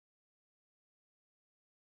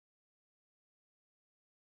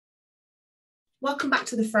Welcome back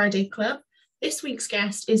to the Friday Club. This week's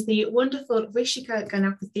guest is the wonderful Rishika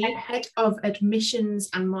Ganapathy, Head of Admissions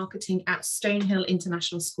and Marketing at Stonehill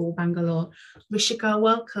International School, Bangalore. Rishika,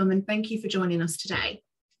 welcome and thank you for joining us today.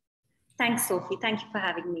 Thanks, Sophie. Thank you for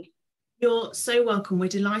having me. You're so welcome. We're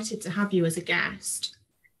delighted to have you as a guest.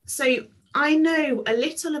 So I know a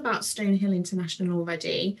little about Stonehill International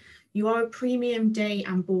already. You are a premium day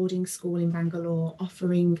and boarding school in Bangalore,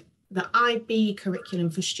 offering the IB curriculum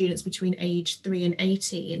for students between age 3 and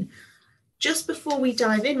 18. Just before we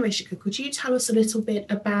dive in, Rishika, could you tell us a little bit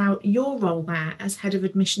about your role there as Head of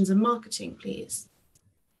Admissions and Marketing, please?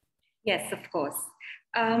 Yes, of course.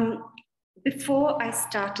 Before I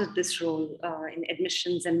started this role in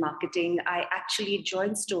admissions and marketing, I actually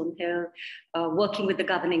joined Stonehill working with the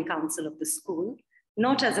governing council of the school,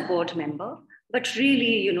 not as a board member, but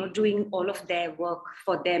really, doing all of their work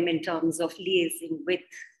for them in terms of liaising with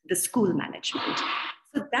the school management.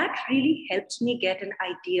 So that really helped me get an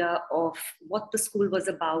idea of what the school was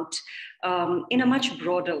about in a much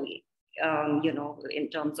broader way, in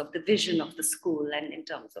terms of the vision of the school and in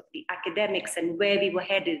terms of the academics and where we were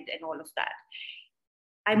headed and all of that.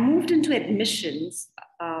 I moved into admissions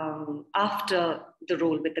after the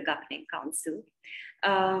role with the governing council.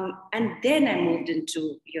 And then I moved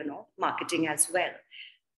into, marketing as well.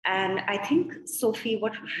 And I think, Sophie,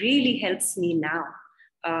 what really helps me now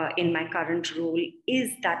in my current role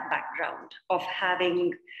is that background of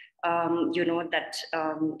having, that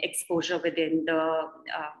exposure within the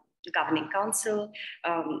governing council,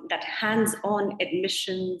 that hands-on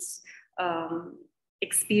admissions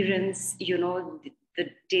experience, the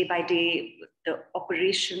day-by-day, the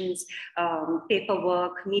operations,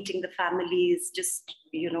 paperwork, meeting the families,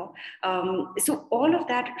 so all of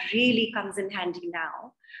that really comes in handy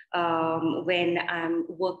now when I'm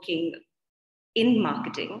working in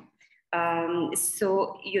marketing.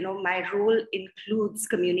 My role includes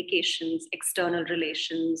communications, external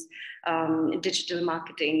relations, digital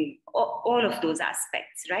marketing, all of those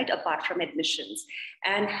aspects, right? Apart from admissions.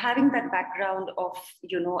 And having that background of,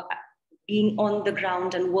 being on the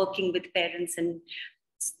ground and working with parents and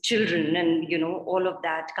children and, all of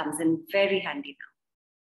that comes in very handy now.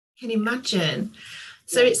 Can you imagine?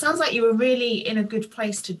 So it sounds like you were really in a good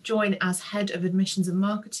place to join as Head of Admissions and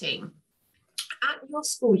Marketing. At your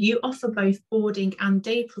school, you offer both boarding and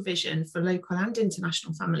day provision for local and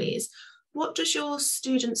international families. What does your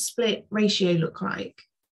student split ratio look like?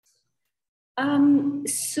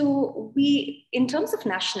 So in terms of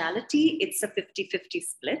nationality, it's a 50-50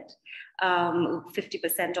 split.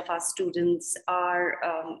 50% of our students are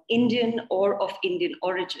Indian or of Indian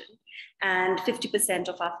origin, and 50%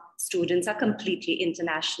 of our students are completely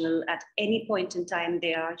international. At any point in time,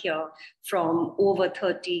 they are here from over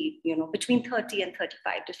 30, between 30 and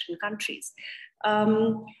 35 different countries.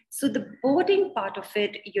 So the boarding part of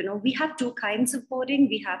it, we have two kinds of boarding.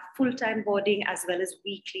 We have full-time boarding as well as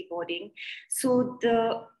weekly boarding. So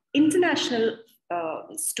the international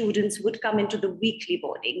students would come into the weekly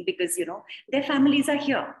boarding because, their families are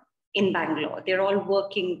here in Bangalore. They're all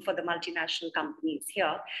working for the multinational companies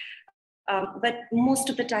here. But most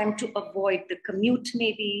of the time, to avoid the commute,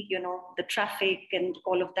 maybe, the traffic and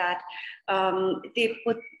all of that, they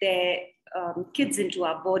put their kids into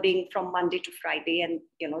our boarding from Monday to Friday, and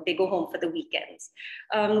they go home for the weekends.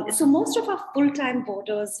 So most of our full-time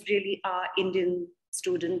boarders really are Indian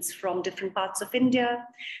students from different parts of India.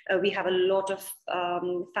 We have a lot of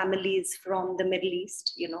families from the Middle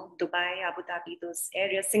East, Dubai, Abu Dhabi, those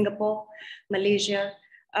areas, Singapore, Malaysia.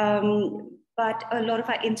 But a lot of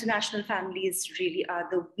our international families really are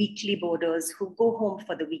the weekly boarders who go home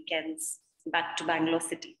for the weekends back to Bangalore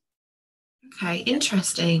city. Okay,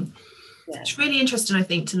 interesting. Yeah. It's really interesting, I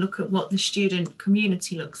think, to look at what the student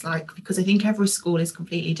community looks like, because I think every school is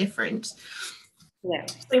completely different. Yeah.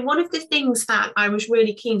 So one of the things that I was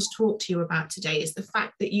really keen to talk to you about today is the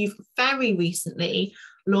fact that you've very recently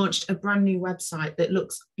launched a brand new website that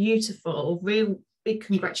looks beautiful. Real big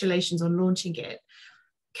congratulations on launching it.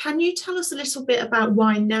 Can you tell us a little bit about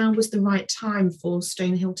why now was the right time for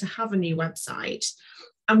Stonehill to have a new website?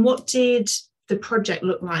 And what did the project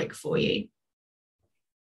look like for you?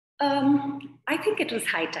 I think it was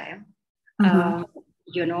high time. Mm-hmm.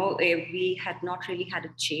 We had not really had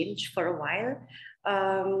a change for a while.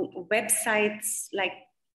 Websites, like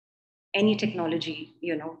any technology,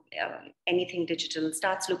 anything digital,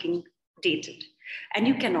 starts looking dated. And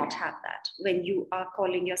you cannot have that. When you are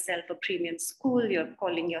calling yourself a premium school, you're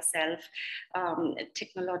calling yourself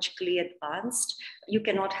technologically advanced, you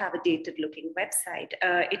cannot have a dated looking website.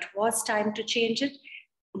 It was time to change it,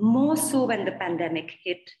 more so when the pandemic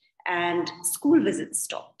hit and school visits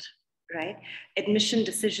stopped, right? Admission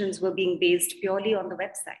decisions were being based purely on the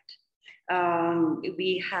website.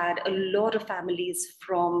 We had a lot of families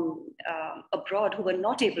from abroad who were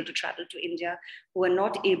not able to travel to India, who were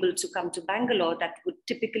not able to come to Bangalore. That would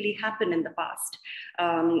typically happen in the past.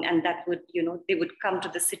 And that would, they would come to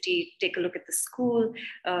the city, take a look at the school,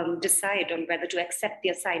 decide on whether to accept the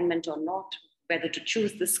assignment or not, whether to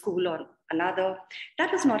choose the school or another.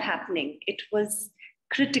 That was not happening. It was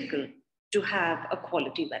critical to have a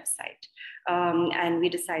quality website. And we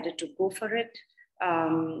decided to go for it.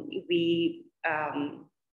 We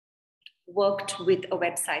worked with a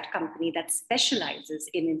website company that specializes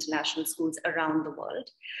in international schools around the world,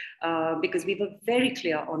 because we were very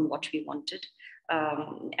clear on what we wanted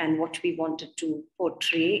and what we wanted to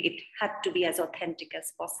portray. It had to be as authentic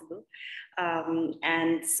as possible.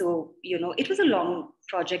 And so, it was a long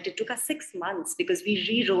project. It took us 6 months because we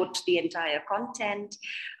rewrote the entire content.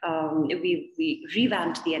 We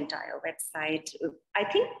revamped the entire website. I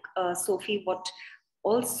think, Sophie, what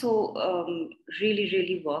also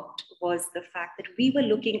really worked was the fact that we were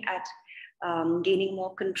looking at gaining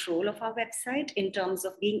more control of our website in terms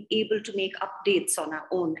of being able to make updates on our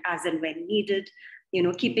own as and when needed,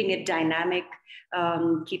 keeping it dynamic,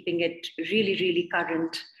 keeping it really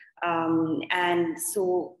current. And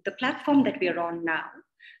so the platform that we are on now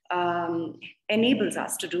enables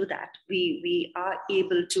us to do that. We are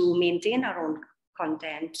able to maintain our own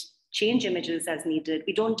content, change images as needed.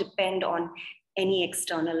 We don't depend on any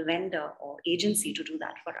external vendor or agency to do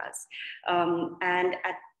that for us. And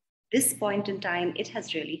at this point in time, it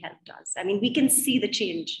has really helped us. I mean, we can see the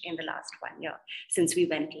change in the last 1 year since we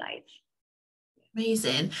went live.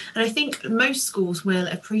 Amazing. And I think most schools will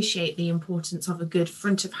appreciate the importance of a good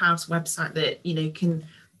front of house website that, can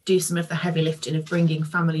do some of the heavy lifting of bringing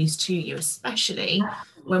families to you, especially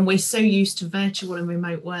when we're so used to virtual and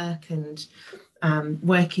remote work and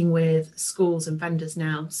working with schools and vendors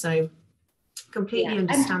now. So completely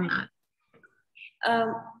understand that.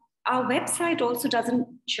 Our website also doesn't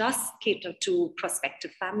just cater to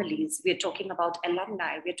prospective families. We're talking about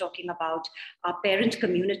alumni. We're talking about our parent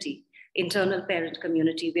community, internal parent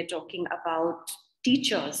community. We're talking about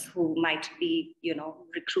teachers who might be,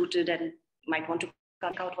 recruited and might want to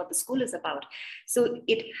come out what the school is about. So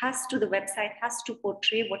the website has to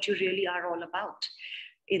portray what you really are all about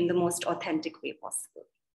in the most authentic way possible.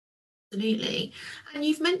 Absolutely. And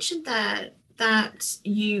you've mentioned there that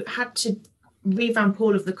you had to revamp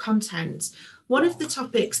all of the content. One of the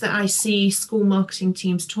topics that I see school marketing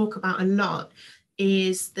teams talk about a lot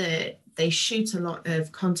is that they shoot a lot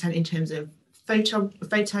of content in terms of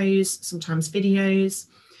photos, sometimes videos,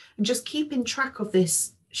 and just keeping track of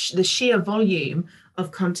this, the sheer volume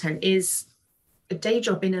of content is a day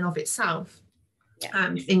job in and of itself.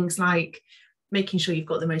 Things like making sure you've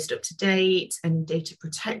got the most up to date and data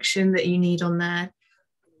protection that you need on there.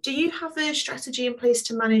 Do you have a strategy in place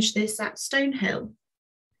to manage this at Stonehill?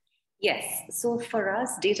 Yes. So for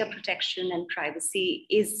us, data protection and privacy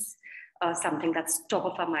is something that's top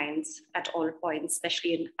of our minds at all points,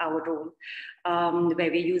 especially in our role, where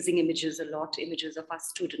we're using images a lot, images of our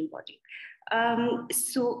student body.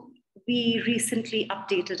 So we recently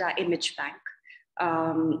updated our image bank.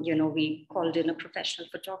 We called in a professional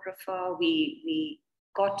photographer. We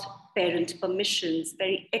got parent permissions,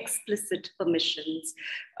 very explicit permissions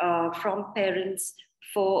from parents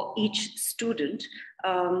for each student,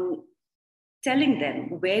 telling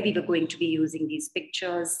them where we were going to be using these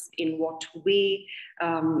pictures, in what way,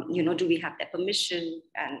 do we have their permission,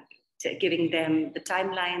 and giving them the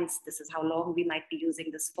timelines. This is how long we might be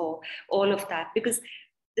using this for, all of that. Because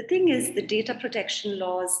the thing is, the data protection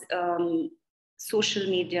laws, social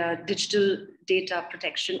media, digital data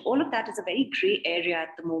protection, all of that is a very gray area at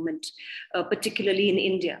the moment, particularly in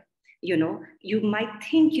India. You might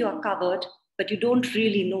think you are covered, but you don't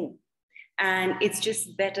really know. And it's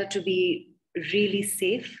just better to be really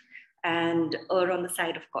safe and err on the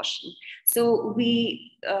side of caution. So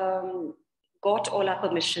we got all our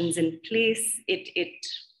permissions in place. It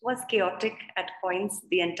was chaotic at points,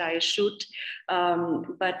 the entire shoot,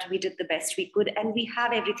 but we did the best we could, and we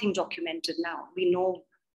have everything documented now. We know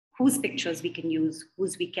whose pictures we can use,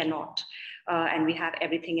 whose we cannot, and we have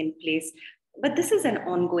everything in place. But this is an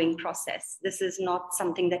ongoing process. This is not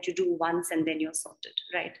something that you do once and then you're sorted,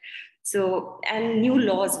 right? So, and new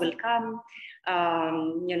laws will come.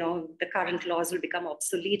 The current laws will become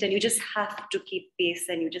obsolete, and you just have to keep pace,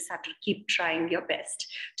 and you just have to keep trying your best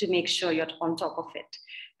to make sure you're on top of it.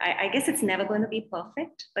 I guess it's never going to be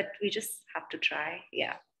perfect, but we just have to try.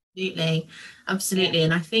 Yeah. Absolutely. Yeah.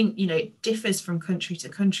 And I think, it differs from country to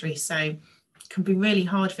country. So it can be really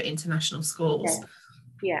hard for international schools.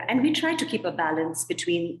 Yeah, and we try to keep a balance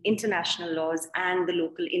between international laws and the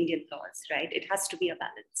local Indian laws, right? It has to be a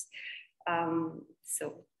balance.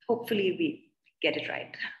 So hopefully we get it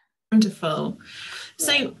right. Wonderful.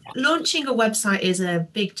 So Yeah. launching a website is a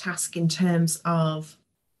big task in terms of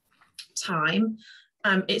time.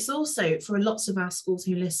 It's also, for lots of our schools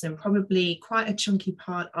who listen, probably quite a chunky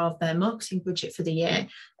part of their marketing budget for the year.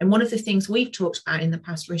 And one of the things we've talked about in the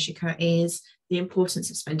past, Rishika, is the importance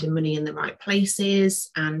of spending money in the right places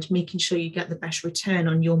and making sure you get the best return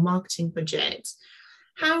on your marketing budget.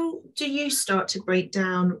 How do you start to break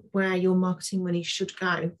down where your marketing money should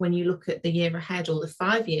go when you look at the year ahead or the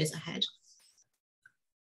 5 years ahead?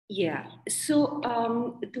 Yeah, so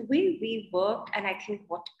the way we work, and I think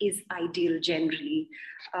what is ideal generally,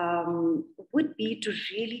 would be to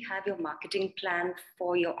really have your marketing plan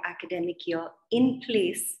for your academic year in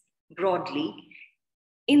place broadly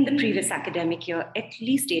in the previous academic year, at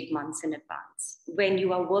least 8 months in advance, when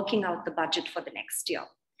you are working out the budget for the next year.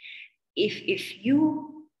 If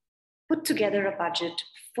you put together a budget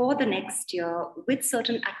for the next year with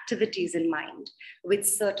certain activities in mind, with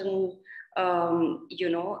certain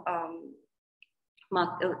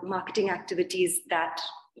marketing activities that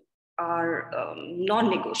are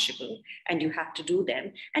non-negotiable, and you have to do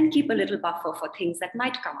them, and keep a little buffer for things that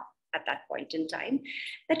might come up at that point in time.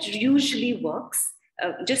 That usually works.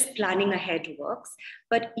 Just planning ahead works,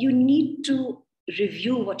 but you need to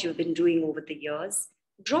review what you've been doing over the years.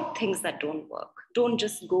 Drop things that don't work. Don't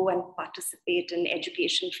just go and participate in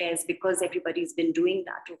education fairs because everybody's been doing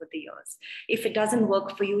that over the years. If it doesn't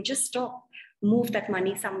work for you, just stop. Move that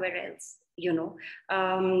money somewhere else.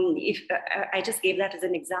 If I just gave that as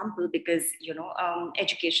an example because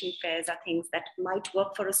education fairs are things that might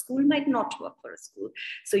work for a school, might not work for a school.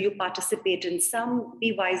 So you participate in some.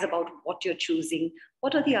 Be wise about what you're choosing.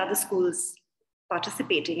 What are the other schools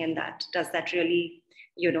participating in that? Does that really,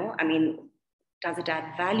 does it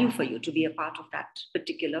add value for you to be a part of that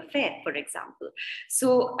particular fair, for example?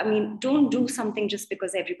 So, don't do something just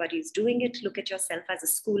because everybody's doing it. Look at yourself as a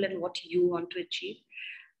school and what you want to achieve.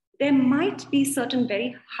 There might be certain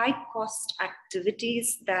very high cost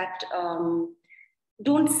activities that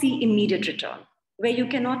don't see immediate return, where you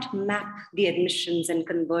cannot map the admissions and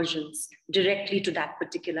conversions directly to that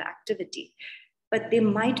particular activity. But they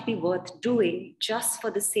might be worth doing just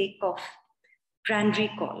for the sake of brand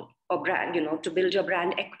recall or brand, to build your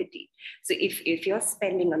brand equity. So if you're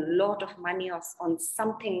spending a lot of money on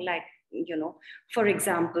something like, for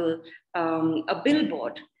example, a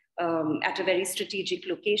billboard at a very strategic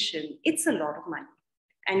location, it's a lot of money.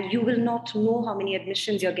 And you will not know how many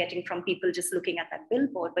admissions you're getting from people just looking at that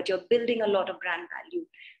billboard, but you're building a lot of brand value,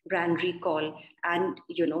 brand recall, and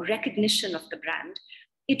recognition of the brand.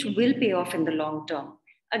 It will pay off in the long term.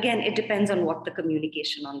 Again, it depends on what the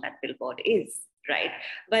communication on that billboard is, right?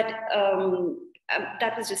 But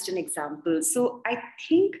that was just an example. So I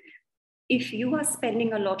think if you are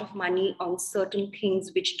spending a lot of money on certain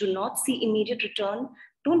things which do not see immediate return,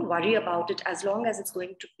 don't worry about it as long as it's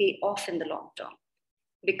going to pay off in the long term,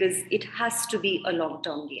 because it has to be a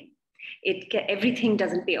long-term game. Everything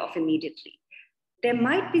doesn't pay off immediately. There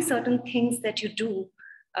might be certain things that you do,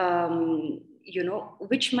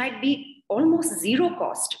 which might be almost zero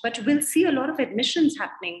cost, but we'll see a lot of admissions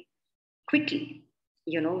happening quickly.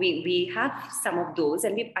 We have some of those,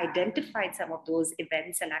 and we've identified some of those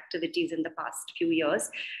events and activities in the past few years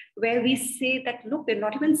where we say that, look, we're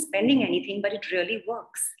not even spending anything, but it really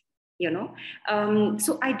works.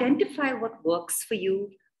 So identify what works for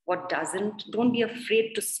you, what doesn't. Don't be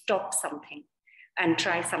afraid to stop something and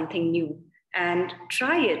try something new, and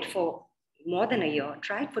try it for more than a year.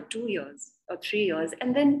 Try it for 2 years or 3 years,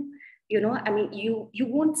 and then you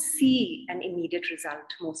won't see an immediate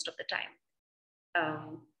result most of the time.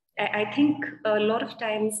 I think a lot of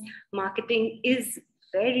times marketing is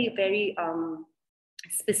very, very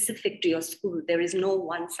specific to your school. There is no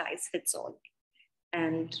one size fits all.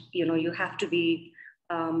 And, you have to be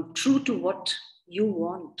true to what you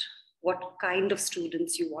want, what kind of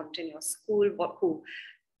students you want in your school,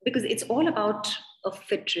 because it's all about a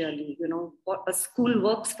fit really, what a school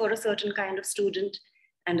works for a certain kind of student,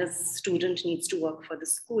 and a student needs to work for the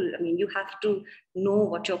school. You have to know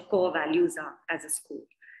what your core values are as a school,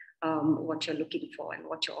 what you're looking for and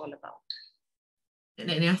what you're all about.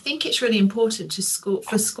 And I think it's really important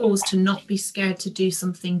for schools to not be scared to do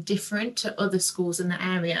something different to other schools in the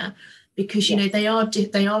area, because they are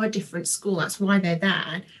a different school. That's why they're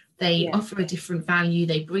there. They offer a different value.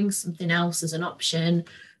 They bring something else as an option.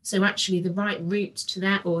 So actually the right route to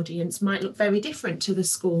their audience might look very different to the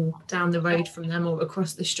school down the road from them or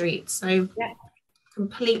across the street. So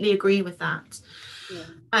completely agree with that. Yeah.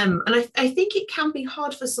 And I think it can be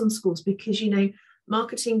hard for some schools because,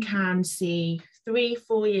 marketing can see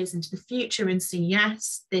 3-4 years into the future and see,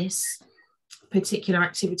 yes, this particular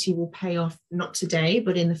activity will pay off not today,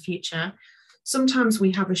 but in the future. Sometimes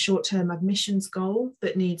we have a short-term admissions goal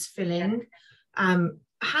that needs filling.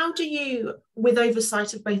 How do you, with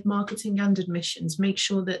oversight of both marketing and admissions, make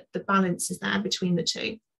sure that the balance is there between the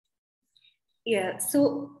two? Yeah,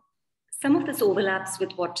 so some of this overlaps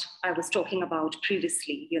with what I was talking about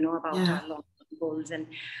previously, about our long-term goals.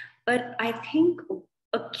 But I think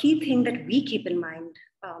a key thing that we keep in mind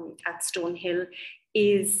at Stonehill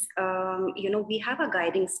is, we have our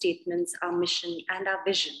guiding statements, our mission, and our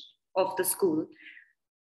vision of the school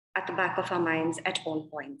at the back of our minds at all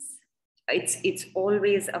points. It's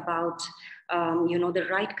always about the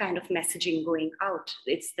right kind of messaging going out.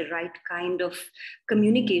 It's the right kind of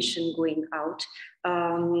communication going out,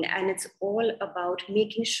 and it's all about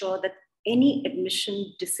making sure that any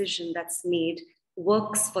admission decision that's made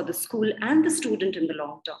works for the school and the student in the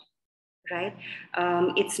long term, right?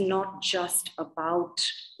 It's not just about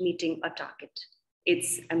meeting a target. It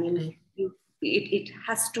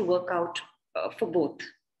has to work out for both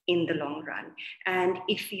in the long run. And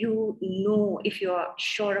if you're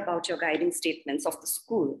sure about your guiding statements of the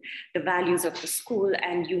school, the values of the school,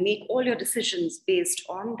 and you make all your decisions based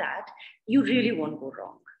on that, you really won't go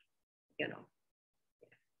wrong,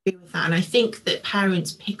 With that. And I think that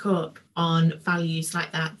parents pick up on values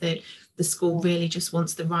like that the school really just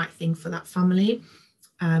wants the right thing for that family.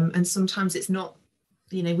 And sometimes it's not,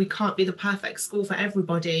 we can't be the perfect school for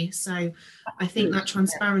everybody. So I think that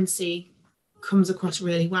transparency comes across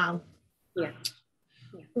really well. Yeah.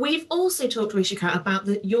 We've also talked, Rishika,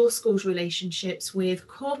 about your school's relationships with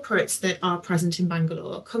corporates that are present in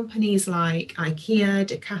Bangalore. Companies like IKEA,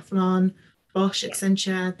 Decathlon, Bosch,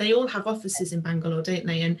 Accenture, they all have offices in Bangalore, don't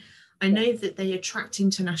they? And I know that they attract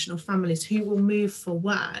international families who will move for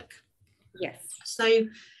work. Yes. So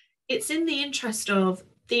it's in the interest of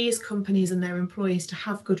these companies and their employees to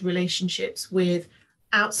have good relationships with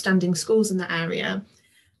outstanding schools in the area.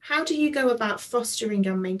 How do you go about fostering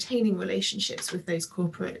and maintaining relationships with those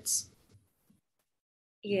corporates?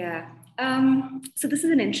 Yeah, so this is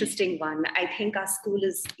an interesting one. I think our school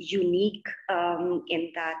is unique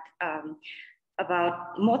in that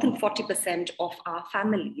about more than 40% of our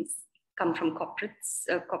families come from corporate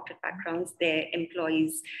backgrounds. Their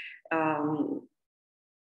employees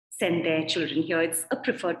send their children here. It's a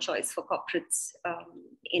preferred choice for corporates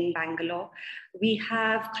in Bangalore. We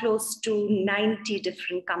have close to 90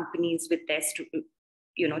 different companies with their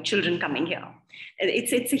children coming here.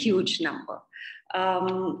 It's a huge number.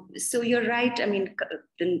 So you're right. I mean,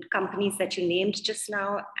 the companies that you named just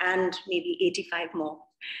now, and maybe 85 more.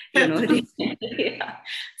 Yeah.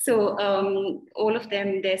 So all of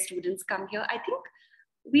them, their students come here. I think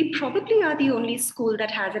we probably are the only school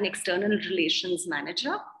that has an external relations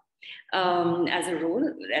manager as a role,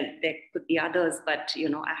 and there could be others, but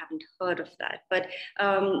I haven't heard of that. But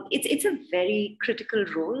it's a very critical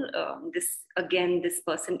role. This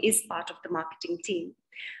person is part of the marketing team.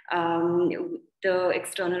 The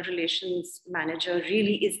external relations manager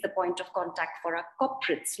really is the point of contact for our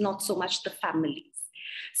corporates, not so much the families.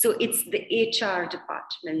 So it's the HR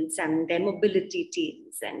departments and their mobility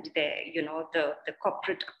teams and their, the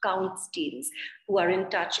corporate accounts teams who are in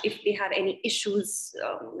touch if they have any issues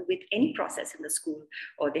with any process in the school,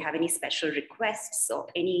 or they have any special requests or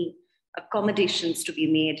any accommodations to be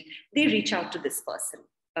made. They reach out to this person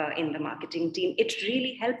in the marketing team. It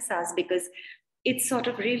really helps us because it sort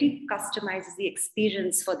of really customizes the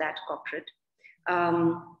experience for that corporate.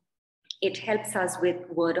 It helps us with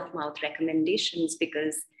word of mouth recommendations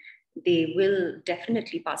because they will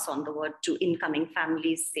definitely pass on the word to incoming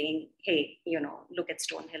families saying, hey, look at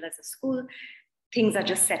Stonehill as a school. Things are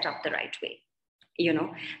just set up the right way,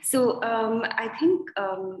 So I think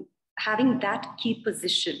having that key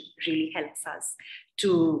position really helps us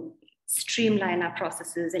to streamline our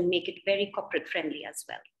processes and make it very corporate friendly as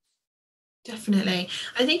well. Definitely.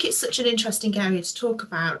 I think it's such an interesting area to talk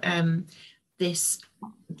about, this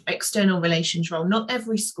external relations role. Not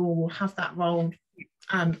every school will have that role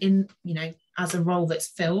as a role that's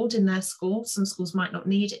filled in their school. Some schools might not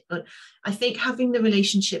need it, but I think having the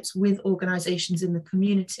relationships with organisations in the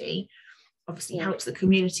community obviously helps the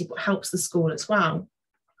community, but helps the school as well.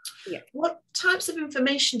 Yeah. What types of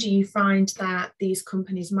information do you find that these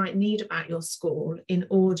companies might need about your school in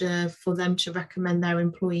order for them to recommend their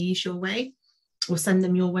employees your way, or send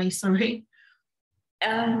them your way, sorry?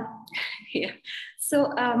 Yeah.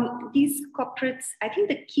 So these corporates, I think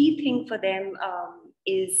the key thing for them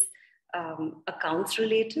is accounts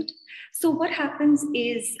related. So what happens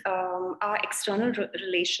is our external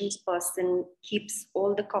relations person keeps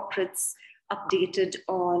all the corporates updated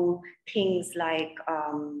on things like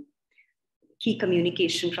key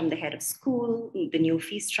communication from the head of school, the new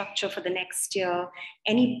fee structure for the next year,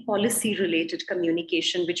 any policy related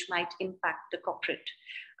communication which might impact the corporate,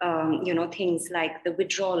 things like the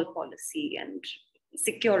withdrawal policy and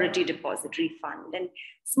security depository fund and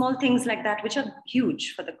small things like that, which are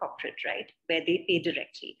huge for the corporate, right, where they pay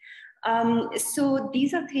directly. So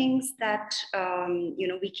these are things that,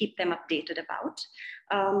 we keep them updated about.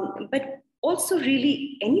 But also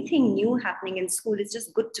really anything new happening in school is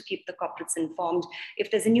just good to keep the corporates informed. If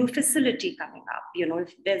there's a new facility coming up,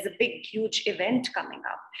 if there's a big, huge event coming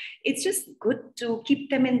up, it's just good to keep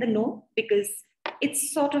them in the know, because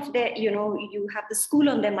it's sort of their, you have the school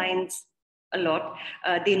on their minds a lot.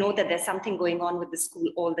 They know that there's something going on with the school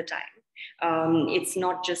all the time. It's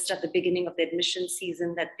not just at the beginning of the admission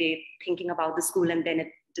season that they're thinking about the school and then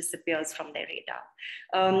it disappears from their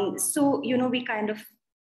radar. So, we kind of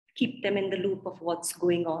keep them in the loop of what's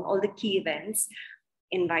going on, all the key events,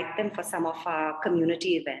 invite them for some of our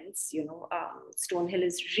community events. Stonehill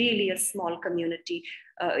is really a small community.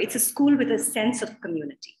 It's a school with a sense of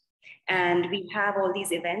community. And we have all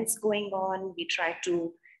these events going on. We try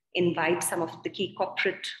to invite some of the key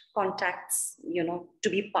corporate contacts, to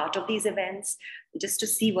be part of these events, just to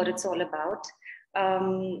see what it's all about.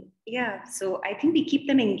 So I think we keep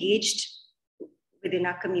them engaged within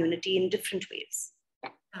our community in different ways.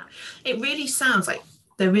 It really sounds like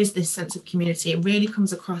there is this sense of community. It really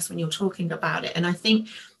comes across when you're talking about it. And I think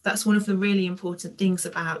that's one of the really important things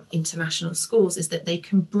about international schools, is that they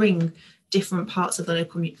can bring different parts of the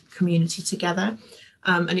local community together.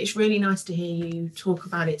 And it's really nice to hear you talk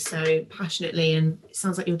about it so passionately, and it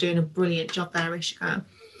sounds like you're doing a brilliant job there, Rishika.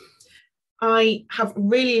 I have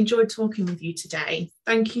really enjoyed talking with you today.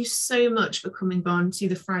 Thank you so much for coming on to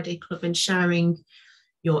the Friday Club and sharing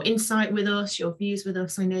your insight with us, your views with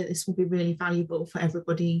us. I know this will be really valuable for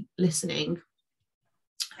everybody listening.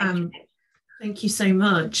 Thank you so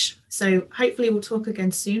much. So hopefully we'll talk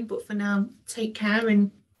again soon, but for now, take care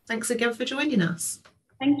and thanks again for joining us.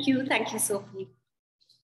 Thank you. Thank you, Sophie.